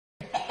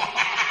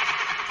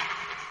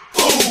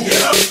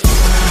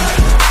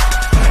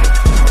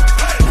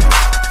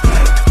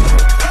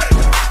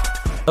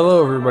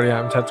Hello everybody,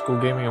 I'm Tactical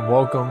Gaming and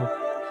welcome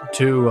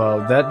to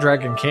That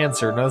Dragon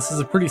Cancer. Now this is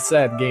a pretty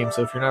sad game,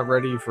 so if you're not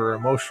ready for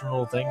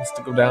emotional things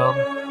to go down,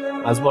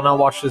 might as well not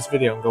watch this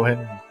video and go ahead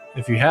and,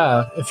 if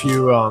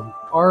you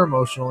are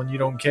emotional and you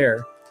don't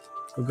care,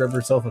 go grab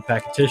yourself a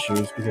pack of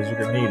tissues because you're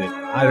going to need it.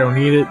 I don't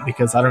need it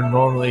because I don't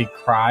normally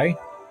cry.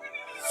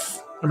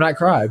 I'm not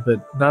cry,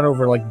 but not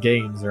over like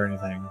games or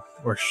anything,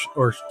 or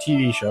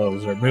TV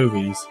shows or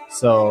movies,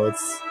 so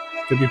it's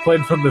could be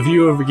played from the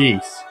view of a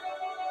geese.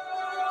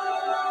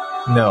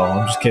 No,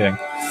 I'm just kidding.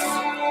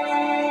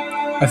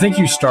 I think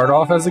you start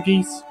off as a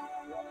geese.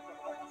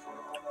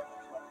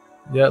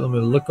 Yeah, let me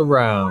look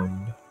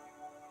around.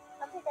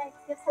 Okay, guys,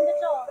 give some to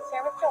Joel.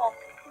 Share with Joel.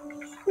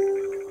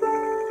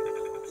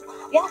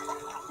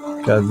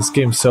 Yeah. God, this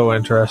game's so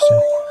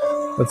interesting.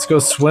 Let's go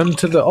swim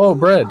to the... Oh,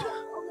 bread.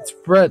 It's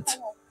Brett.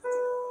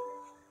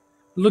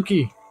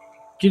 Looky.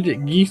 Get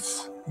it,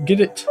 geese. Get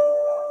it.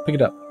 Pick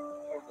it up.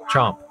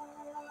 Chomp.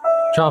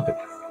 Chomp it.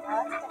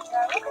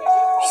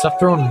 Stop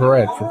throwing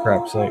bread, for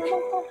crap's sake.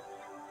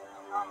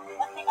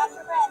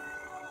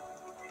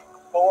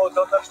 Oh,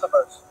 don't touch the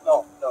birds.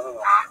 No.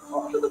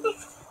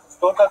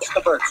 Don't touch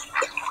the birds.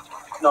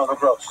 No, they're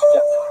gross.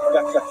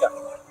 Yeah.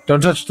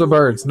 Don't touch the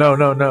birds. No.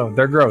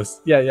 They're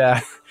gross. Yeah.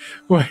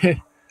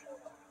 Wait.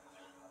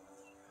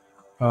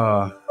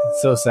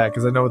 It's so sad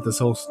because I know what this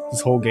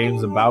whole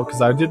game's about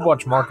because I did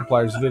watch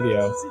Markiplier's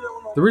video.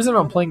 The reason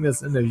I'm playing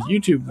this in the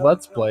YouTube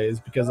Let's Play is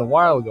because a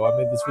while ago I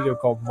made this video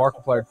called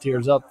Markiplier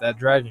Tears Up That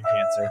Dragon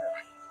Cancer.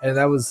 And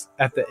that was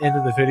at the end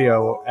of the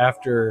video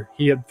after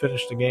he had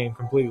finished the game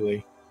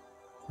completely.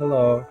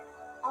 Hello.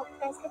 Oh,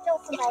 guys, get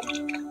Joel some bread.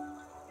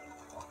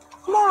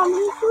 Mom,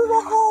 he threw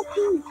the whole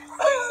piece.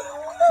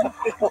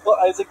 Well,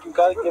 Isaac, you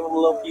gotta give him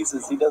little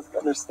pieces. He doesn't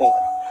understand.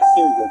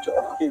 Here you go,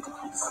 Joel. Here's a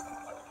piece.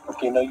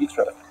 Okay, no, you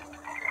throw it.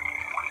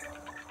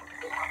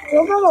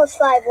 Joel's almost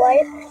 5,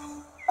 right?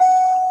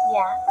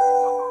 Yeah.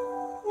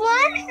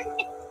 What?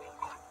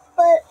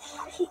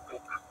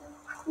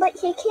 But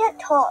he can't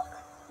talk.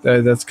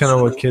 That's kind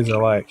of what kids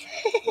are like.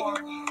 Yeah.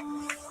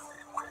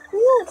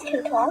 You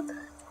can talk.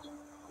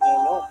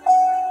 Yeah, no.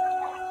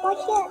 Why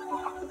can't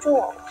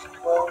Joel?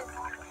 Well,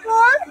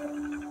 What?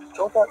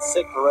 Joel got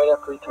sick right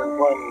after he turned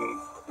 1.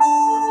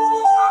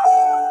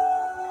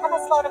 I'm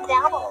gonna slow him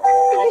down a little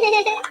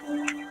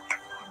bit.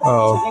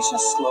 Oh. So he's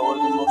just slower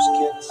than most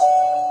kids.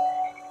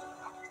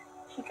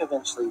 I think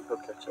eventually he'll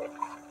catch up.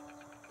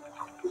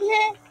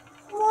 Yeah.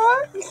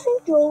 What? You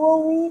think Joel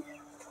will read?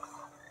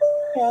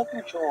 Yeah, I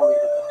think Joel will read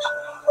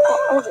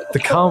eventually. The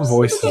calm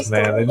voices,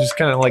 man, they just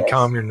kind of like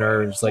calm your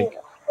nerves. Like,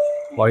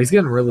 wow, he's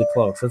getting really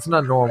close. That's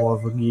not normal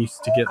of a geese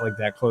to get like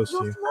that close to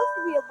He's you. supposed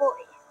to be a boy.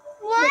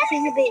 What?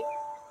 He's a baby.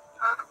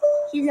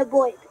 He's a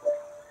boy.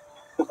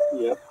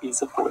 Yep,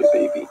 he's a boy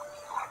baby.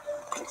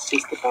 It's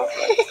just about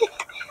right.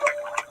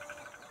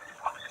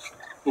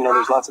 You know,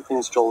 there's lots of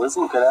things Joel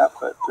isn't good at,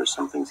 but there's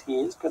some things he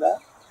is good at.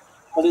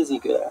 What is he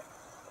good at?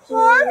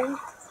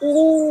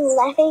 Eating,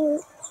 laughing.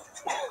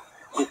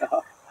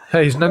 Yeah.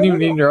 Hey, he's not even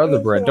eating your other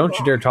bread. Don't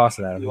you dare toss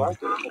it at him. You are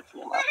good at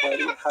making him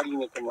laugh. How do you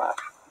make him laugh?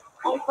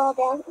 I fall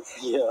down.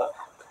 Yeah.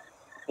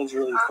 It's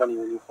really funny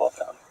when you fall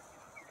down.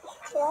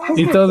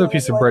 Eat the other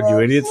piece of bread,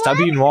 you idiot. Stop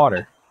eating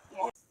water.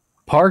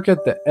 Park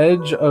at the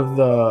edge of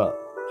the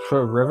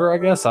river, I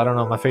guess? I don't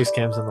know. My face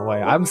cam's in the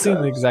way. I'm seeing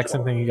the exact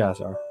same thing you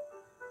guys are.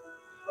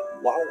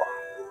 Wow.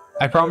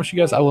 I promise you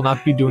guys I will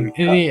not be doing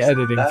any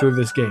editing through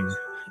this game.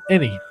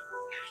 Any.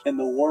 And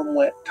the warm,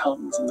 wet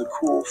tongues and the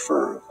cool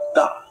fur of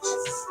dogs.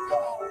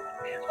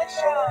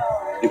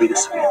 Maybe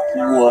this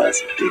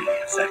was a dating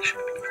affection.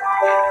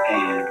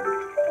 And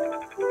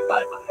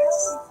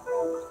bye-byes.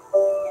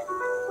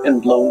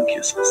 And blown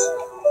kisses.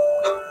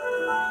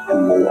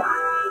 And more.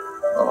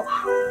 Oh.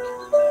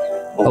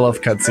 I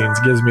love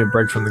cutscenes. Gives me a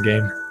break from the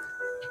game.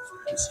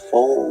 His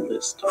full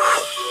list.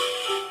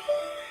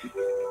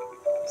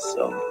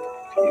 So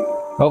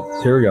beautiful. Oh,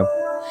 here we go.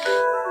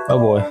 Oh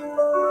boy.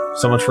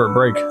 So much for a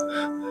break.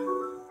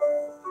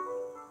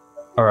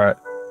 Alright.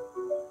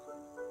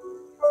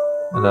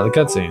 Another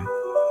cutscene.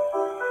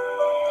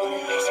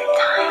 Is it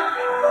time?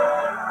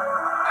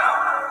 No,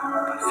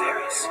 but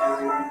very soon.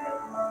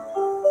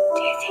 Do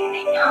you think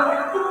they know?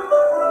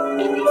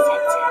 Can they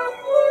sense it?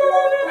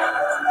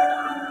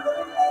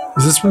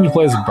 Is this when you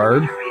play as a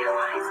bird?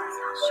 Realizes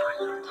how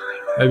short of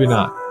time. Maybe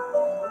not.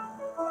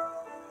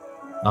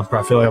 I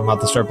feel like I'm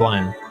about to start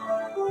playing.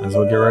 Might as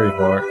well get ready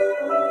for it.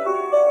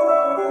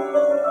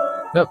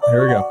 Yep,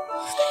 here we go.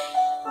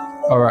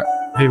 Alright.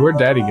 Hey, where'd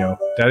Daddy go?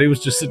 Daddy was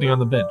just sitting on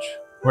the bench.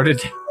 Where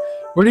did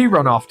he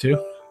run off to?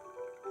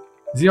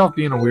 Is he off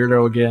being a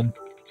weirdo again?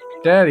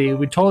 Daddy,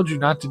 we told you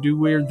not to do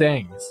weird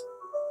things.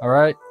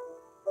 Alright?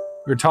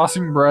 We were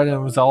tossing bread and it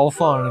was all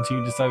fun until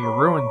you decided to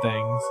ruin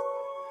things.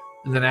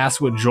 And then ask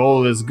what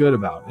Joel is good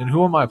about. And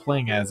who am I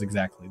playing as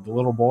exactly? The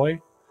little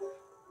boy?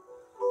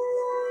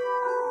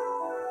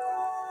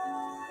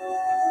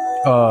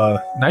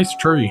 Nice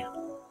tree.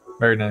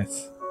 Very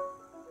nice.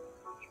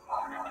 You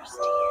won't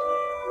understand.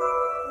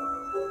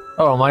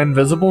 Oh, am I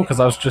invisible? Because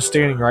I was just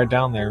standing right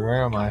down there.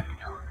 Where am I?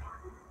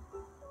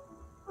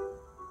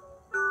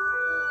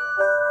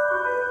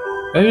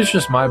 Maybe it's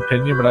just my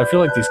opinion, but I feel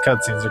like these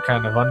cutscenes are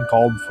kind of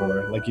uncalled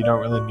for. Like, you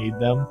don't really need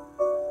them.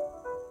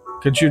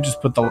 Could you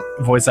just put the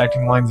voice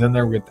acting lines in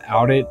there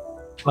without it?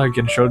 Like,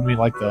 and showed me,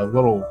 like, the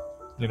little,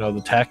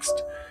 the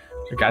text.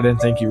 Like, I didn't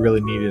think you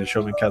really needed to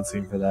show me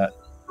cutscene for that.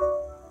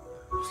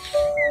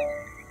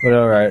 But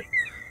alright.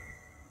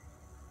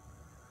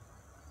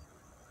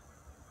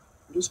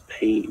 What is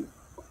pain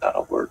without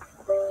a word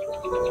for it?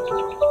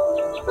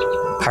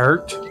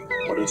 Hurt?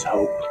 What is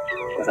hope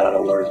without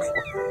a word for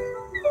it?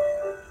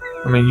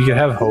 I mean, you could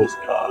have What hope. is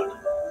God?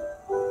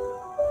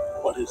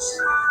 What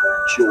is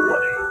joy?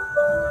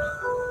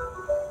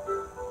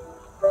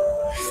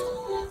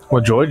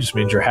 Well, joy just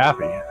means you're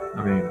happy.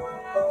 I mean,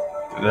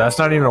 that's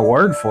not even a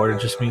word for it.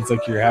 It just means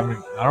like you're having,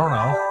 I don't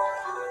know.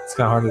 It's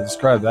kind of hard to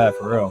describe that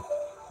for real.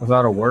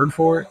 Without a word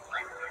for it?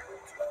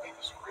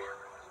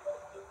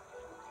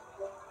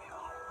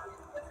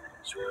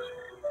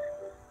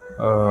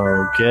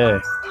 Okay.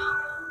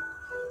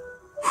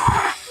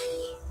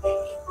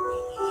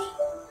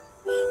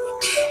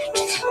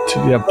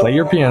 Yeah, play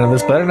your piano.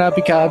 This better not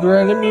be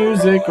copyrighted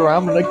music or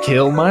I'm gonna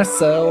kill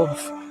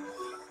myself.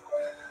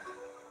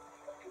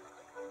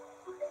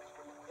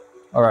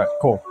 Alright,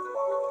 cool.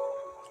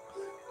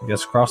 I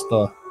guess across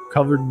the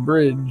covered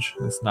bridge.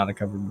 It's not a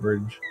covered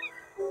bridge.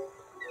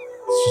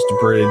 It's just a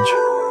bridge.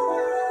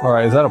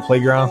 Alright, is that a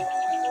playground?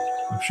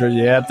 I'm sure,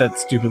 yeah, that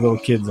stupid little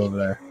kid's over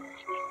there.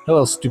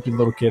 Hello, stupid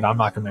little kid. I'm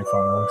not gonna make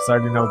fun of him because I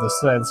already know what this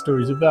sad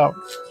story's about.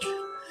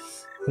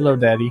 Hello,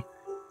 Daddy.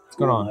 What's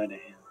going on? Dada.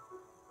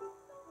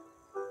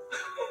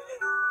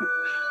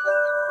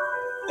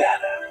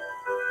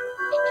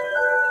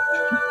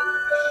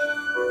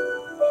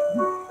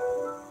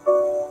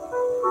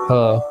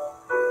 Hello.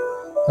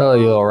 Hello,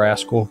 you little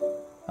rascal.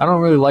 I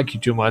don't really like you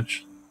too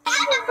much.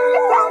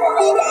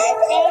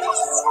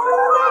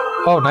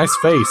 Oh, nice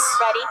face.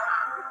 Ready?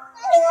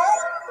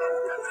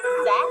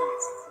 Set.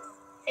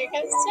 Here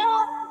comes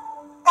Joel.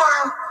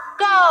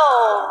 Go!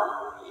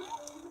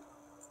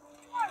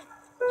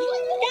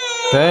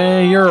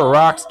 Dang, you're a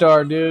rock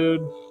star,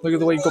 dude. Look at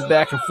the way you go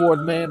back and forth,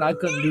 man. I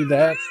couldn't do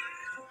that.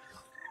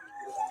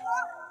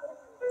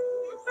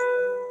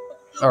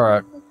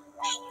 Alright.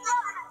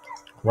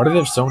 Why do they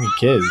have so many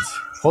kids?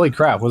 Holy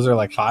crap, was there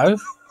like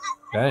 5?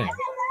 Dang.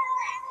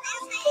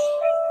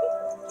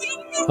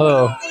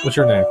 Hello, what's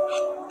your name?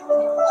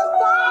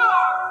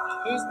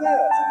 Who's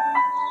that?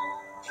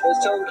 Let's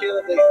tell him,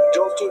 Caleb, that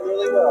Joel's doing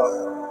really well.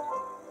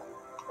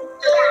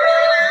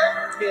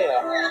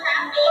 Yeah.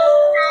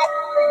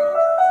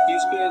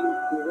 He's been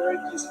very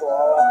peaceful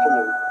all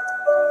afternoon.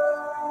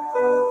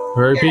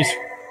 Very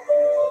peaceful.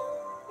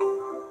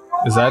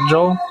 Is that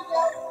Joel?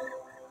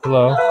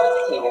 Hello?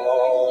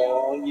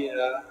 Oh,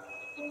 yeah.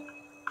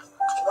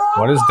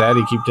 Why does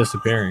Daddy keep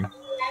disappearing?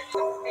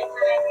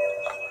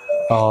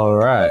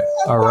 Alright.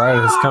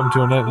 Alright, it's come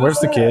to an end. Where's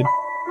the kid?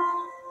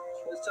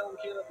 Let's tell him,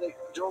 Caleb, that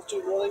Joel's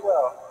doing really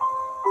well.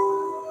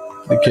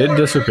 The kid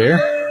disappear?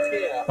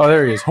 Yeah. Oh,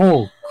 there he is.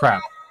 Oh,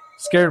 crap.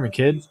 Scared me,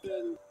 kid. He's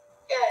been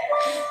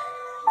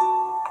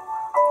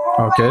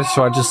Okay,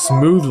 so I just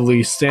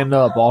smoothly stand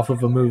up off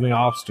of a moving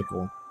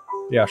obstacle.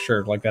 Yeah,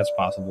 sure, like that's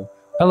possible.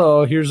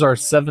 Hello, here's our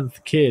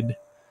 7th kid.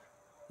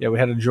 Yeah, we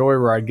had a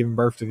joyride giving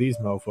birth to these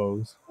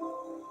mofos.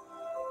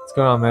 What's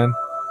going on, man?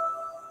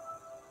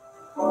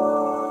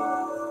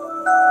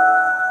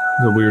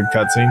 It's a weird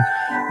cutscene.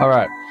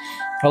 Alright.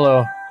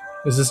 Hello.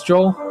 Is this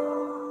Joel?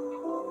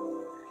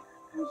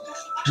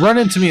 Run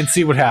into me and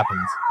see what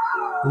happens.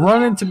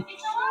 Run into me.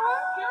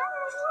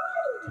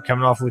 You're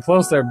coming awfully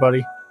close there,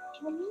 buddy.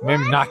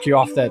 Maybe knock you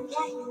off that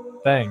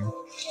thing.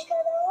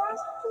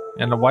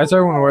 And why does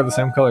everyone wear the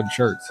same colored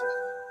shirts?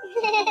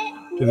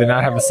 Do they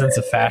not have a sense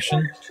of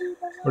fashion?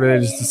 Or do they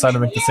just decide to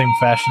make the same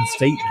fashion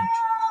statement?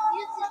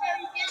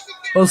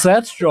 Oh, so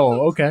that's Joel.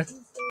 Okay.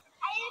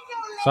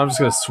 So I'm just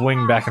going to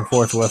swing back and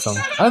forth with him.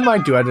 I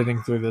might do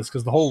editing through this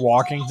because the whole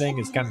walking thing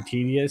is kind of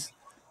tedious.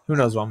 Who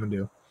knows what I'm going to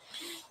do.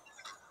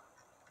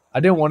 I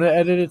didn't want to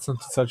edit it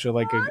since it's such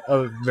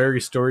a very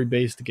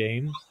story-based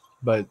game.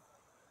 But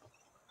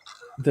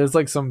there's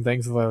like some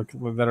things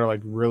that are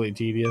like really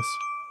tedious.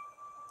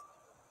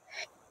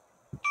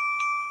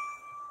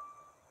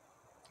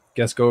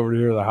 Guess go over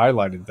to the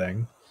highlighted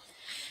thing.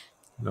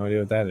 No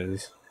idea what that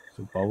is.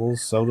 So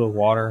bubbles, soda,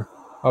 water.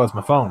 Oh, it's my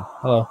phone.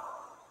 Hello.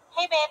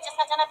 Hey babe, just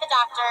got done at the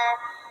doctor.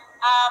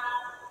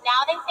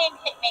 Now they think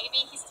that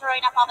maybe he's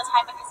throwing up all the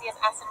time because he has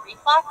acid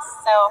reflux.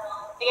 So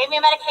they gave me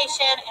a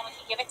medication and we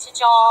can give it to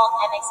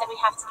Joel. And they said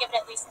we have to give it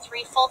at least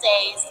 3 full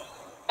days.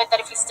 But that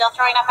if he's still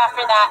throwing up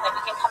after that, then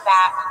we can come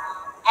back.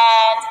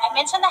 And I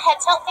mentioned the head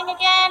tilt thing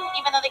again,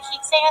 even though they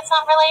keep saying it's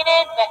not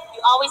related. But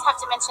you always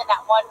have to mention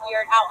that one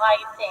weird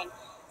outlying thing.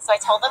 So I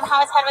told them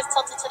how his head was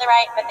tilted to the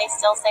right, but they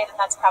still say that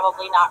that's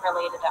probably not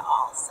related at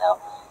all. So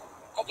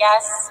I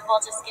guess we'll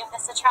just give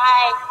this a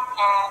try,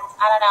 and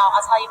I don't know.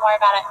 I'll tell you more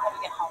about it when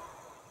we get home.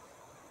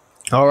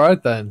 All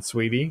right then,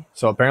 sweetie.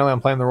 So apparently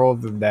I'm playing the role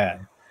of the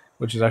dad.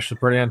 which is actually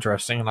pretty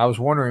interesting. And I was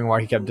wondering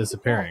why he kept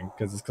disappearing,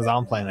 because it's because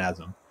I'm playing as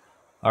him.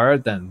 All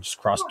right, then, just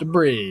cross the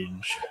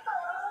bridge.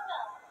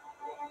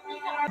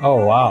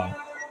 Oh, wow.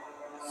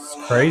 It's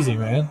crazy,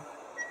 man.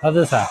 How'd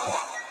this happen?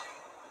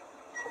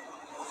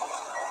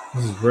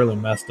 This is really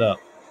messed up.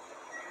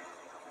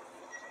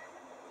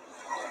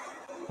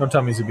 Don't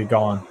tell me he's gonna be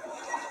gone.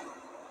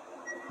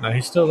 No,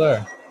 he's still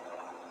there.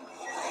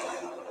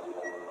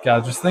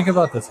 God, just think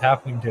about this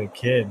happening to a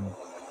kid.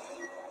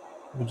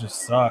 It would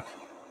just suck.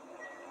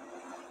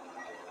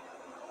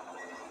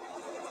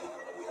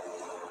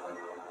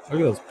 Look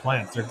at those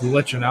plants. They're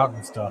glitching out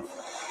and stuff.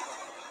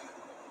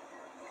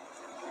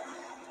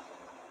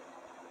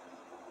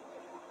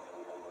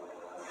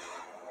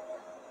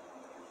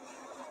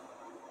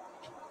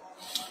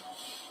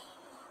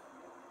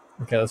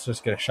 Okay, let's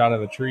just get a shot of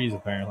the trees,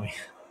 apparently.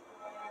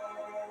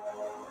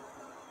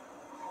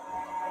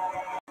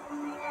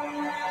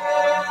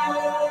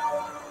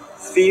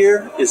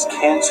 Fear is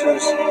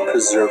cancer's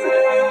preservative.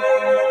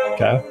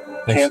 Okay.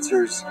 Thanks.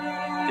 Cancer's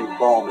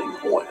embalming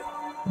oil.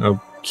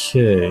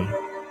 Okay.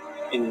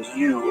 And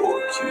you, O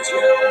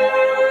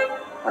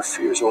accuser, are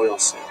fear's oil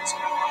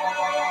salesman.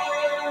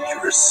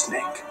 You're a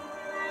snake.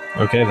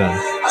 Okay, then.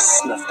 A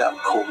snuffed out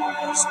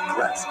colony's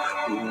breath,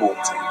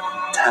 molten,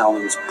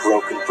 talons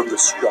broken from the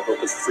struggle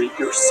to free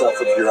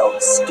yourself of your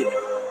own skin.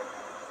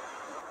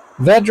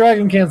 That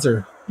dragon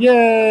cancer.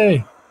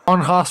 Yay! On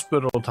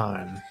hospital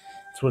time.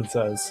 That's what it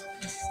says.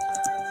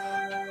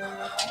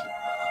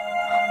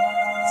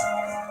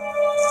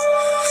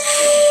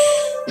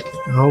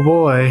 Oh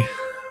boy.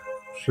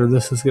 Sure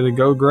this is gonna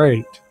go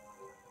great.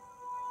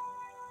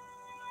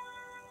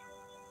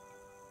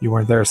 You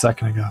weren't there a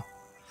second ago.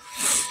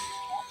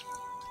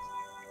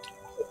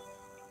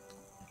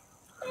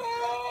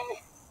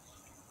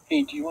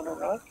 Hey, do you want to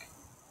rock?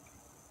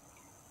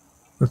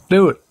 Let's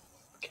do it.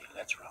 Okay,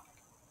 let's rock.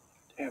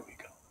 There we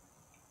go.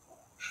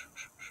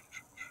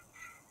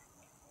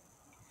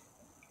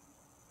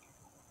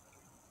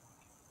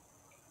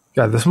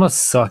 God, this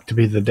must suck to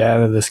be the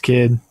dad of this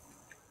kid.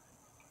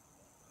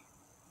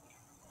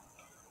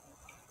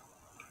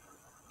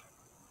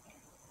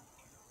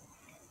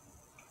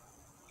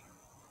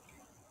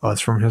 Oh,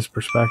 it's from his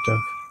perspective.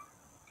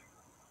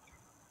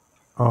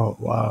 Oh,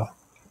 wow.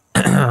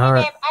 All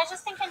right. Babe, I was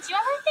just thinking, do you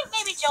ever think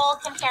maybe Joel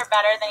can hear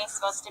better than he's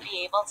supposed to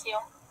be able to?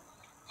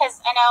 Because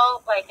I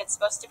know, like, it's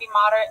supposed to be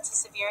moderate to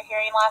severe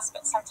hearing loss,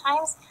 but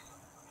sometimes,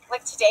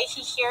 like today,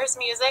 he hears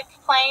music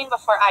playing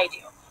before I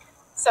do.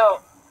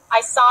 So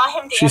I saw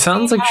him dancing. She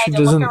sounds like she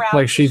doesn't,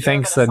 like she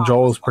thinks that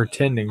Joel is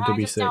pretending to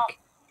be sick.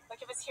 Like,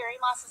 if his hearing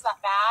loss is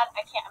that bad,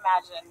 I can't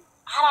imagine.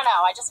 I don't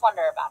know. I just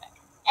wonder about it.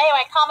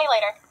 Anyway, call me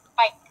later.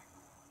 Bye.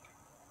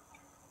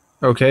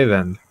 Okay,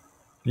 then.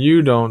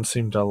 You don't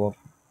seem to...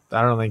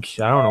 I don't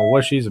know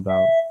what she's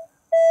about.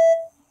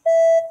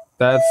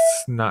 That's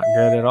not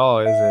good at all,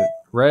 is it?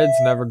 Red's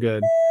never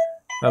good.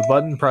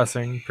 Button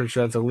pressing, pretty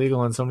sure that's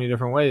illegal in so many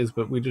different ways,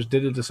 but we just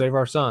did it to save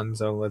our son,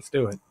 so let's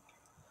do it.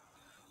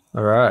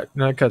 Alright,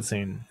 now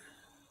cutscene.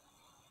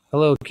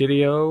 Hello,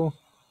 kiddo.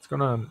 What's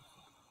going on?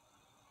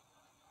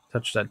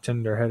 Touch that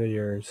tender head of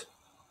yours.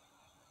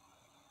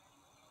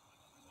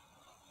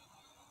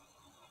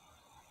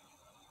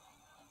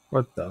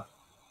 What the?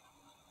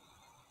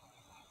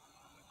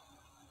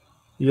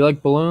 You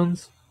like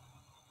balloons?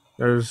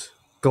 There's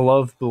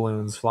glove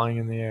balloons flying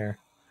in the air.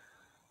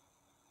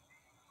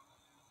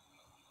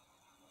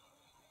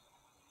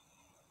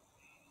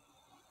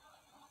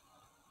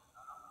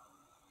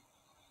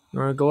 You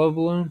want a glove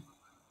balloon?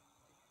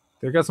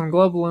 They got some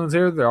glove balloons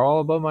here. They're all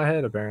above my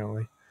head,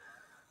 apparently.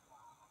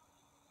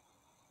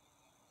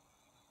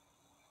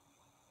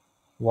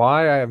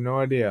 Why? I have no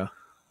idea.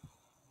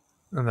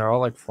 And they're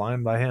all like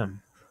flying by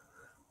him.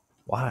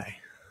 Why?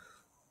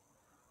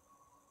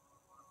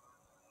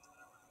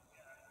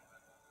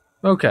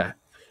 Okay.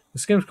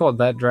 This game's called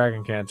That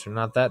Dragon Cancer,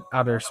 not That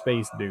Outer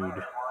Space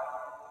Dude.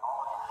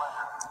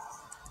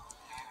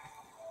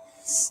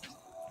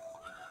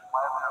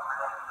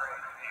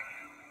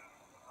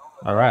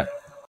 Alright.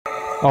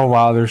 Oh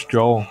wow, there's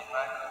Joel.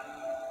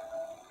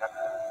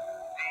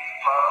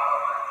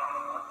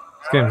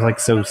 This game's like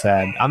so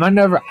sad. I might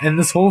never in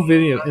this whole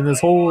video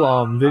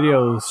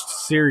video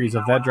series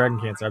of That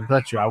Dragon Cancer, I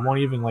bet you I won't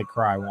even like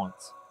cry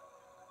once.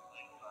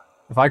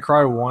 If I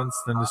cry once,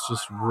 then it's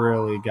just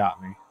really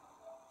got me.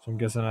 So I'm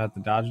guessing I have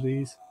to dodge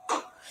these.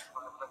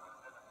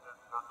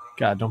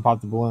 God, don't pop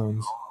the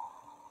balloons.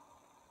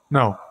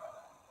 No.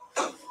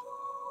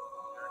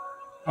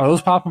 Are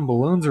those popping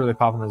balloons or are they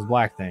popping those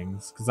black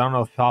things? Because I don't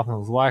know if popping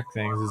those black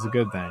things is a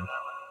good thing.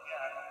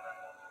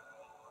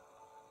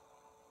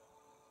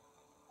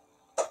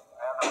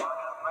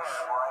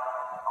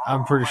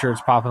 I'm pretty sure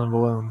it's popping the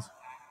balloons.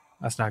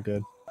 That's not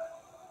good.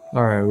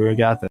 Alright, we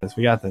got this.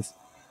 We got this.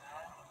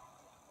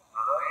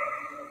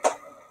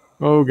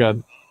 Oh,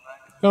 God.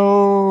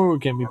 Oh,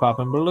 can't be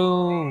popping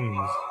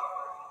balloons.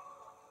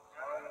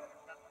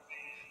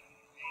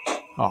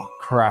 Oh,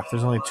 crap.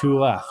 There's only 2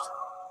 left.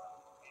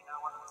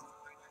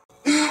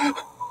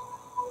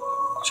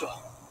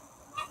 Joel.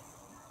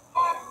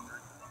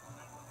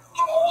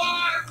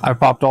 I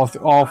popped off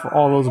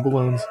all those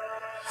balloons.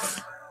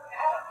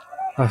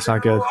 That's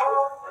not good.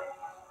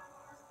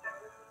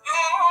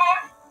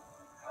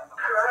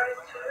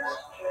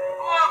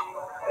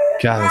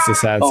 God, it's a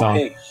sad song.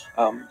 Hey,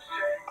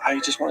 I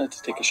just wanted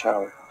to take a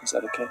shower. Is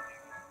that okay?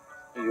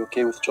 Are you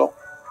okay with Joel?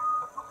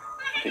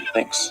 Okay,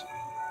 thanks.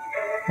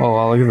 Oh,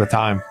 well, look at the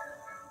time.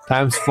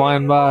 Time's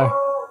flying by.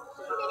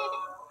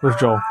 Where's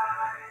Joel?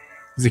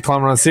 Is he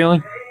climbing on the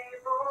ceiling?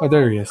 Oh,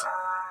 there he is. Is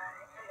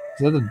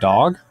that a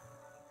dog?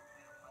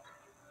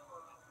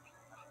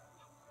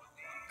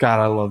 God,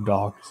 I love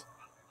dogs.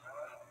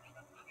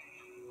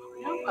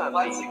 I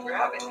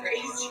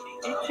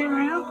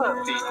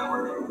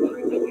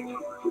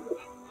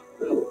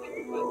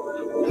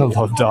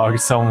love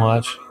dogs so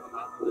much.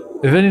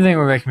 If anything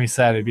would make me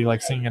sad, it'd be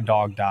like seeing a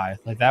dog die.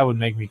 Like, that would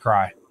make me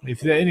cry.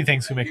 If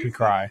anything's gonna make me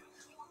cry,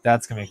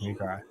 that's gonna make me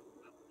cry.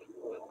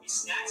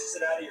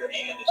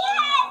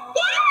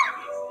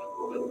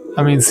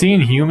 I mean,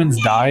 seeing humans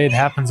die, it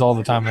happens all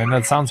the time. I know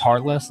it sounds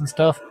heartless and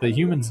stuff, but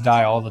humans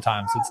die all the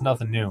time, so it's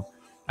nothing new.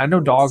 I know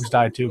dogs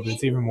die too, but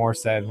it's even more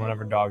sad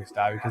whenever dogs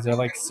die because they're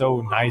like so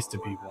nice to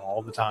people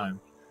all the time.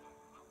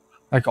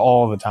 Like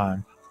all the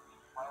time.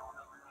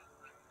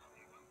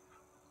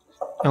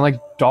 And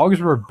like dogs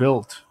were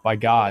built by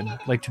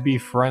God, like to be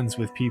friends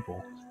with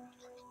people.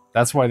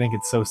 That's why I think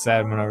it's so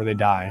sad whenever they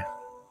die.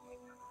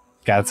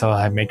 God, that's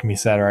how making me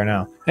sad right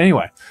now.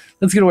 Anyway,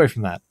 let's get away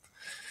from that.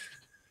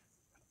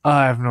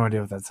 I have no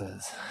idea what that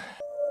says.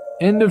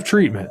 End of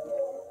treatment.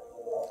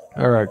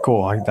 Alright,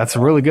 cool. That's a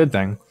really good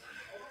thing.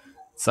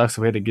 Sucks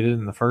we had to get it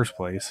in the first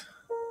place.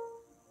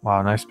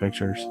 Wow, nice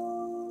pictures.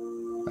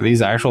 Are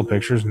these actual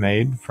pictures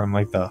made from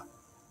like the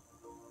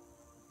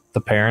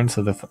parents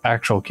of the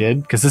actual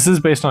kid? Because this is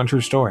based on a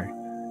true story.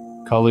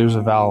 Colors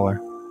of Valor.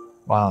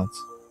 Wow.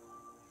 It's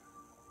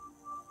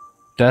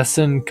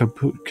Dessen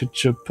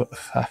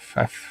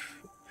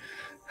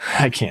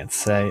I can't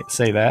say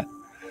that.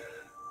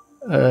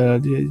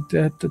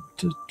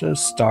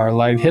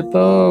 Starlight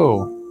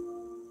Hippo.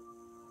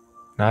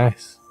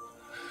 Nice.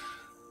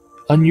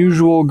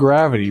 Unusual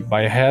Gravity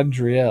by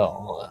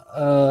Hadriel.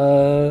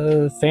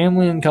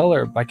 Family in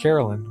Color by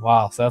Carolyn.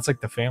 Wow, so that's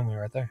like the family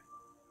right there.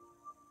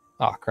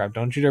 Oh crap,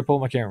 don't you dare pull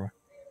up my camera.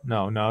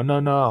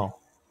 No.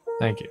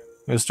 Thank you.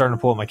 I was starting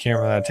to pull up my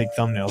camera that I take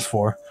thumbnails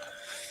for.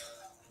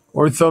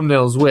 Or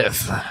thumbnails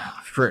with.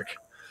 Frick.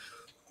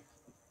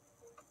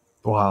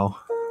 Wow.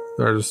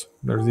 There's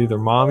either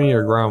mommy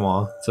or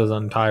grandma. It says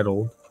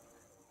untitled.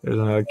 There's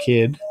another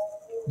kid.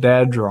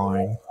 Dad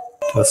drawing.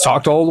 Let's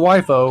talk to old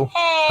wifo.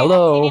 Hey,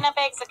 hello. I'm cleaning up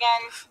eggs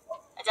again.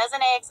 A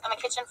dozen eggs on the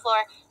kitchen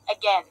floor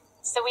again.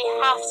 So we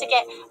have to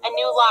get a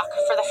new lock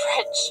for the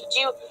fridge.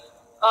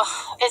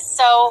 It's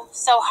so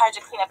hard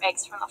to clean up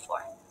eggs from the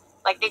floor.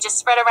 Like they just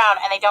spread around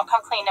and they don't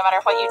come clean no matter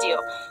what you do.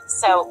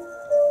 So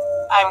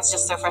I was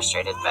just so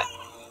frustrated, but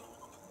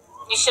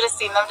you should have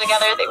seen them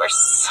together. They were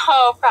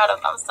so proud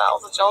of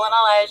themselves. Joel and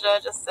Elijah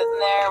just sitting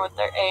there with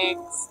their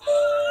eggs.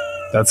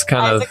 That's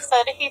kind of... Isaac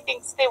said he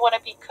thinks they want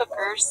to be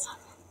cookers.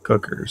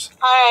 Cookers.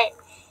 All right.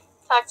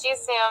 Talk to you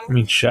soon. I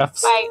mean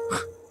chefs? Bye.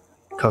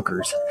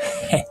 Cookers.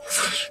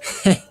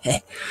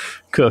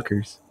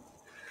 Cookers.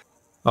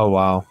 Oh,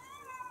 wow.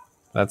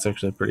 That's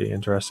actually a pretty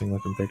interesting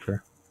looking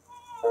picture.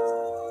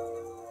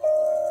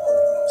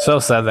 So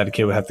sad that a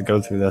kid would have to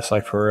go through this,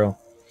 like for real.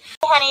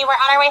 Hey, honey, we're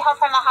on our way home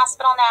from the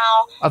hospital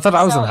now. I thought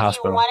I was in the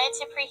hospital. If you wanted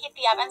to preheat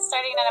the oven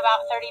starting in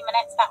about 30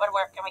 minutes, that would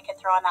work, and we could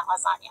throw in that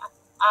lasagna.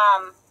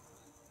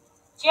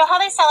 Do you know how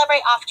they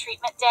celebrate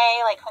off-treatment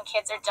day, like when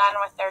kids are done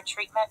with their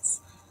treatments?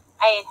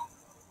 I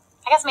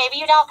guess maybe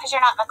you don't because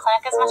you're not in the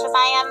clinic as much as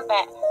I am,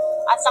 but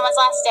on someone's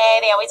last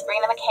day, they always bring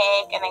them a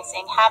cake, and they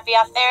sing Happy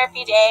Off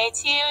Therapy Day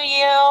to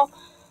you.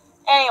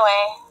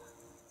 Anyway,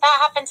 that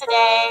happened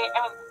today. I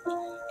mean,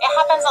 it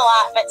happens a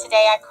lot, but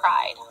today I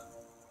cried.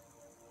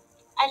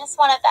 I just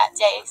wanted that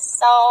day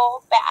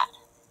so bad,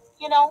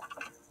 you know?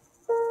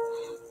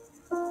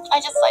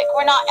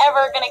 We're not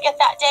ever going to get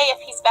that day. If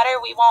he's better,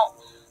 we won't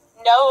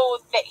know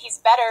that he's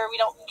better. We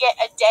don't get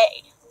a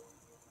day.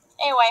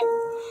 Anyway,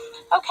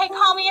 okay,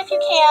 call me if you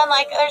can.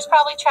 There's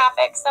probably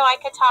traffic, so I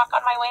could talk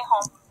on my way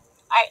home.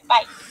 All right,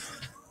 bye.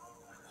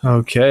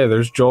 Okay,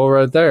 there's Joel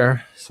right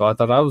there. So I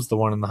thought I was the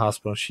one in the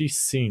hospital. She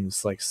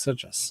seems like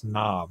such a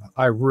snob.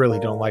 I really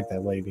don't like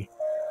that lady.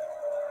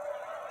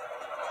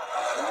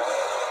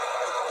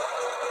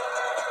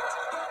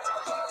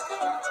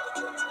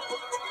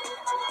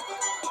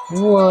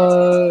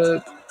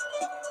 What?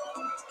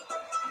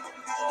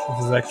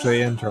 This is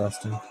actually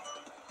interesting.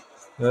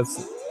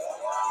 Let's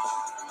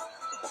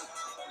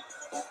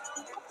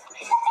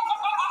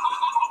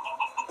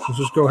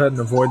just go ahead and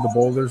avoid the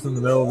boulders in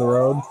the middle of the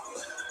road.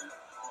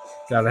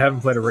 God, I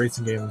haven't played a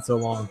racing game in so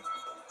long.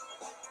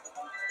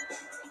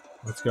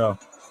 Let's go.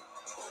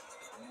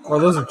 Oh,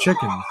 those are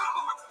chickens.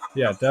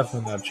 Yeah,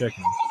 definitely not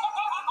chickens.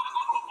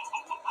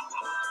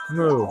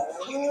 Moo.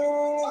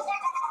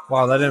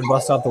 Wow, that didn't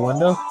bust out the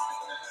window?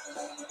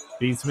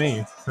 Beats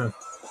me.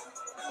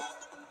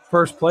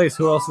 First place,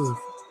 who else is,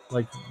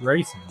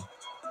 racing?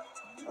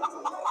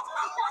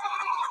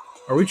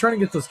 Are we trying to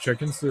get those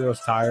chickens through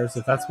those tires?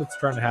 If that's what's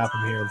trying to happen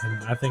here,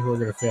 then I think we're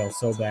going to fail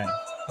so bad.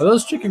 Are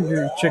those chickens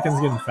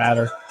getting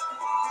fatter?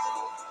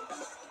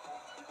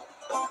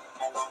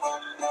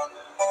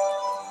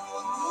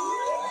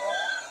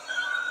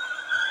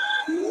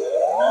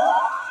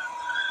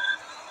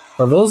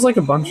 Are those like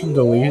a bunch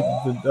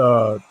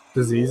of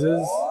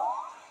diseases?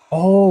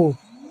 Oh,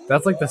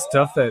 that's like the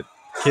stuff that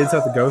kids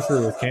have to go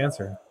through with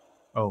cancer.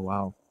 Oh,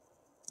 wow.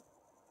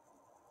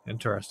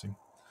 Interesting.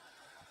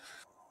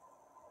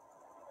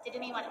 Did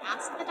anyone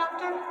ask the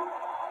doctor?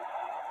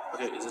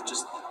 Okay, is it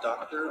just the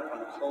doctor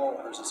on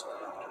call, or is this our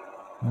doctor?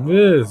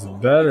 This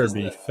better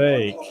be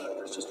fake.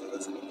 It's just with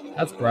us.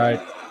 That's bright.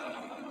 Is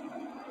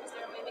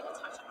there a way we can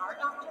talk to our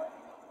doctor?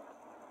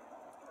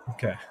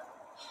 Okay.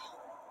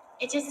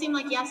 It just seemed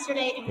like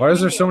yesterday. Why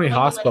is there so many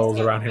hospitals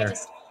around here? I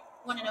just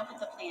want to know what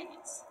the plan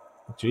is.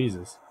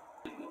 Jesus.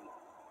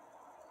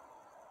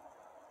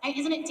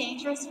 Isn't it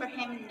dangerous for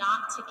him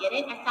not to get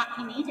it? I thought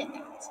he needed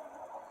that.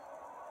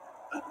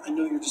 I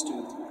know you're just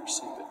doing it for your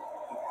sake, but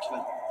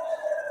can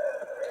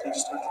I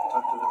just talk to the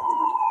doctor that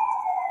ordered?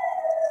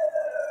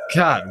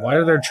 God, why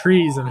are there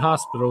trees and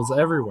hospitals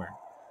everywhere?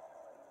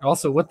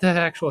 Also, what the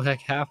actual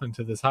heck happened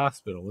to this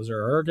hospital? Was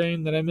there a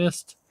hurricane that I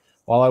missed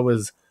while I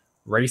was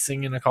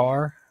racing in a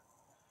car?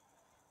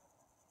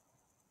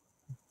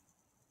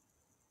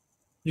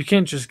 You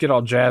can't just get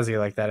all jazzy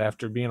like that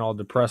after being all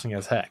depressing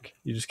as heck.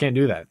 You just can't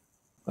do that.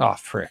 Oh,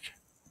 frick.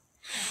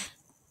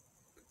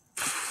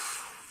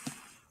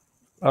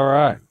 All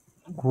right.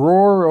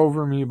 Roar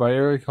Over Me by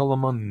Eric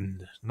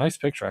Hullemund. Nice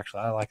picture,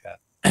 actually. I like that.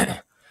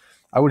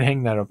 I would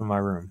hang that up in my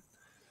room.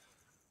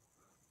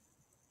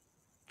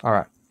 All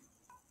right.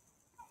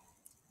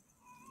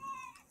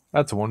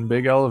 That's one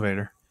big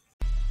elevator.